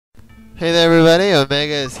Hey there everybody,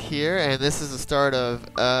 Omega is here, and this is the start of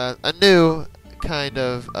a new kind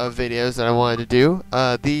of videos that I wanted to do.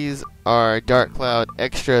 These are Dark Cloud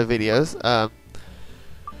extra videos,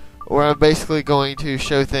 where I'm basically going to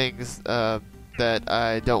show things that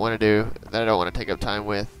I don't want to do, that I don't want to take up time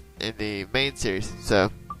with in the main series.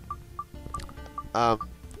 So,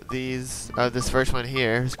 this first one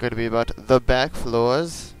here is going to be about the back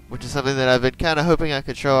floors, which is something that I've been kind of hoping I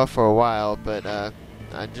could show off for a while, but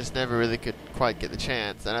I just never really could quite get the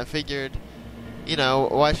chance, and I figured, you know,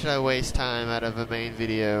 why should I waste time out of a main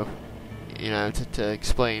video, you know, to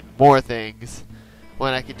explain more things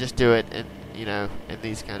when I could just do it in, you know, in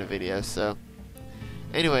these kind of videos. So,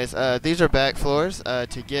 anyways, these are back floors.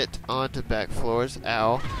 To get onto back floors,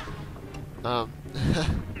 ow. I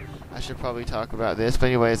should probably talk about this, but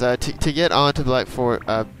anyways, to get onto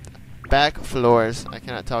back floors, I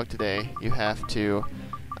cannot talk today. You have to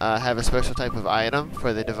have a special type of item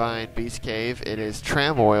for the Divine Beast Cave. It is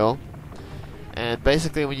tram oil, and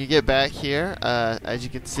basically when you get back here, as you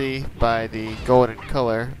can see by the golden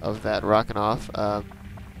color of that rocking off, the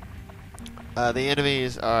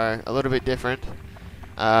enemies are a little bit different.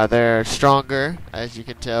 They're stronger, as you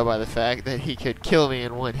can tell by the fact that he could kill me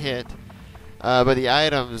in one hit, but the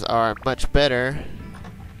items are much better,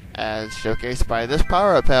 as showcased by this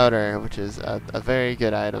power-up powder, which is a very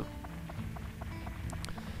good item.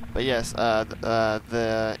 But yes,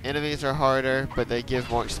 the enemies are harder, but they give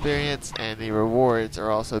more experience, and the rewards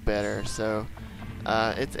are also better. So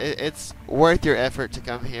it's worth your effort to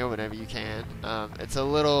come here whenever you can. It's a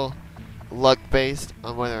little luck-based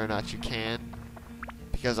on whether or not you can,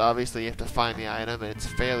 because obviously you have to find the item, and it's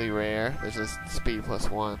fairly rare. There's a speed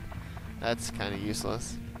 +1. That's kind of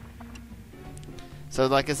useless. So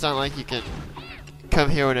like, it's not like you can come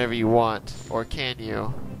here whenever you want, or can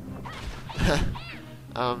you?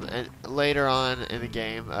 And later on in the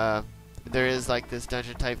game, there is like this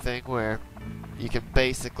dungeon type thing where you can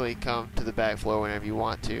basically come to the back floor whenever you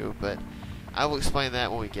want to, but I will explain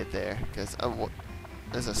that when we get there, because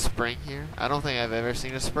there's a spring here. I don't think I've ever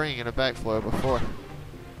seen a spring in a back floor before.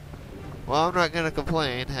 Well, I'm not gonna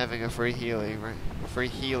complain having a free Healy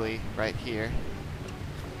right here.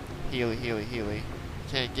 Healy.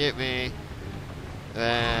 Can't get me.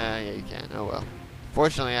 Yeah, you can. Oh well.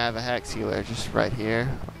 Fortunately, I have a Hex Healer just right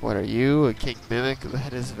here. What are you? A King Mimic?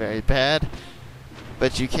 That is very bad.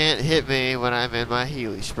 But you can't hit me when I'm in my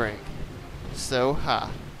Healy Spring. So,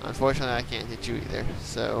 unfortunately, I can't hit you either.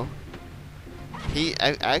 So, he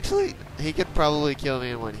could probably kill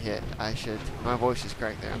me in one hit. My voice is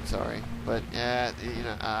cracked there, I'm sorry. But, yeah, you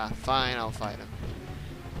know, fine, I'll fight him.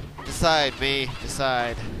 Decide.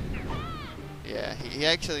 Yeah, he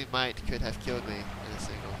actually could have killed me in a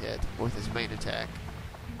single hit with his main attack.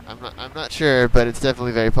 I'm not sure, but it's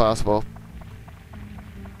definitely very possible.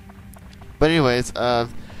 But anyways, on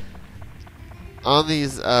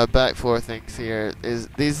these back floor things here,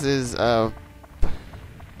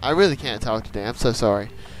 I really can't talk today. I'm so sorry.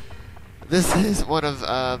 This is one of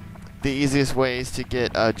the easiest ways to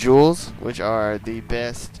get jewels, which are the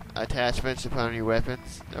best attachments to put on your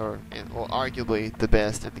weapons, well, arguably the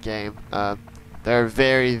best in the game. They're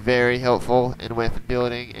very, very helpful in weapon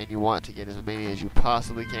building, and you want to get as many as you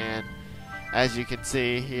possibly can. As you can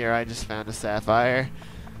see here, I just found a sapphire.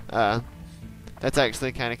 That's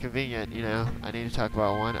actually kind of convenient, you know. I need to talk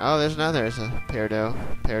about one. Oh, there's another. There's a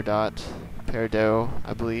peridot,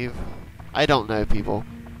 I believe. I don't know, people.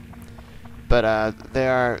 But they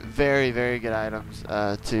are very, very good items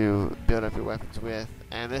to build up your weapons with.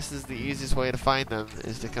 And this is the easiest way to find them,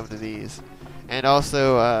 is to come to these. And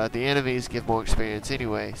also, the enemies give more experience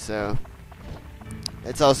anyway, so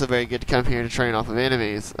it's also very good to come here to train off of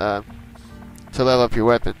enemies, to level up your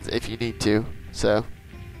weapons if you need to. So,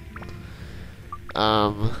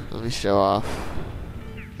 let me show off.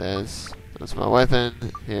 That's my weapon.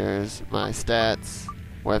 Here's my stats,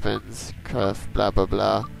 weapons, craft, blah blah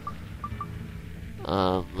blah.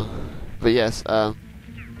 But yes,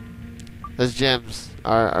 those gems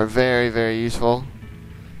are very, very useful.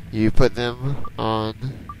 You put them on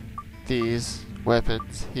these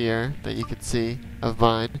weapons here that you can see of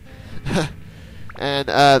mine,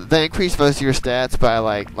 and they increase most of your stats by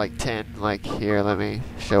like 10. Like here, let me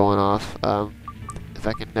show one off. If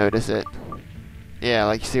I can notice it, yeah,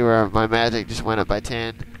 like you see where my magic just went up by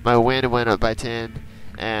 10, my wind went up by 10,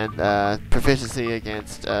 and proficiency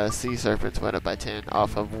against sea serpents went up by 10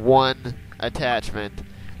 off of one attachment.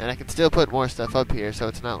 And I can still put more stuff up here, so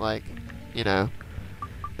it's not like, you know,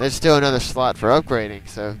 there's still another slot for upgrading,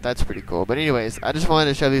 so that's pretty cool. But anyways, I just wanted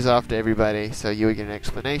to show these off to everybody so you would get an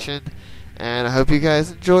explanation, and I hope you guys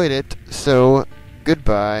enjoyed it. So,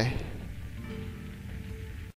 goodbye.